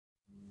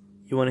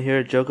You want to hear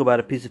a joke about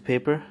a piece of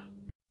paper?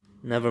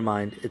 Never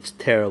mind, it's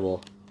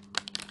terrible.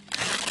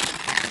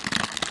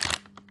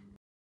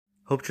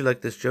 Hope you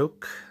like this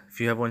joke. If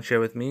you have one, share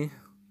with me.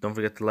 Don't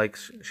forget to like,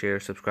 share,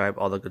 subscribe,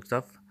 all the good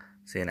stuff.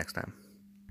 See you next time.